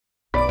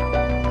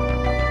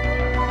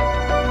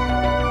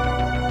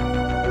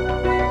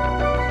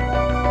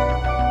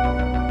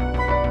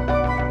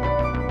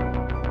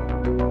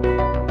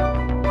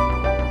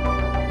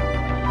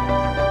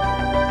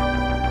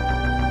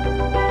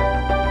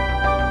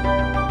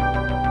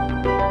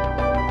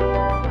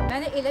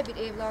elə bir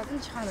evladın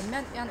ki, xanım,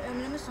 mən yəni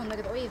ömrümün sonuna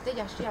qədər o evdə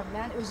yaşayam,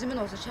 mən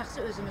özümün olsun,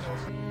 şəxsi özümün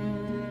olsun.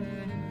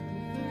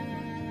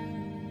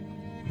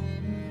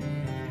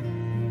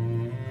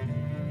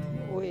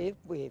 O ev,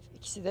 bu ev,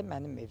 ikisi də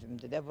mənim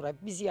evimdir də. Bura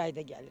biz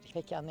yayda gəlirik.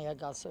 Pək anaya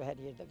qalsa o hər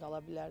yerdə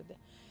qala bilərdi.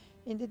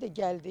 İndi də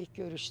gəldik,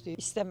 görüşdük,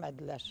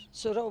 istəmədilər.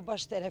 Sonra o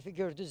baş tərəfi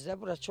gördünüz də,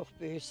 bura çox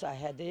böyük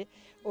sahədir.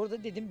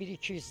 Orada dedim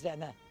 1-200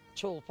 dənə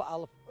çolpa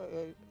alıb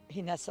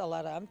hinə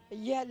salaram.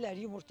 Yeyərlər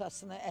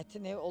yumurtasını,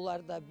 ətini,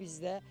 onlar da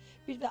bizdə.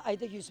 Bir də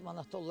ayda 100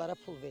 manat onlara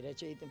pul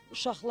verəcəkdim.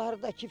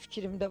 Uşaqlardakı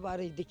fikrimdə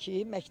var idi ki,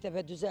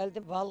 məktəbə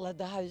düzəldim. Vallahi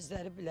daha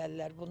özləri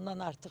bilərlər,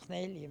 bundan artıq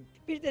nə eləyim.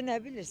 Bir də nə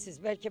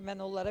bilirsiniz, bəlkə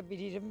mən onlara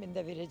 1-20 min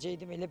də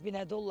verəcəkdim, elə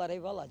 $1000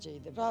 ev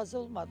alacaqdım. Razı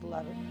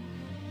olmadılar.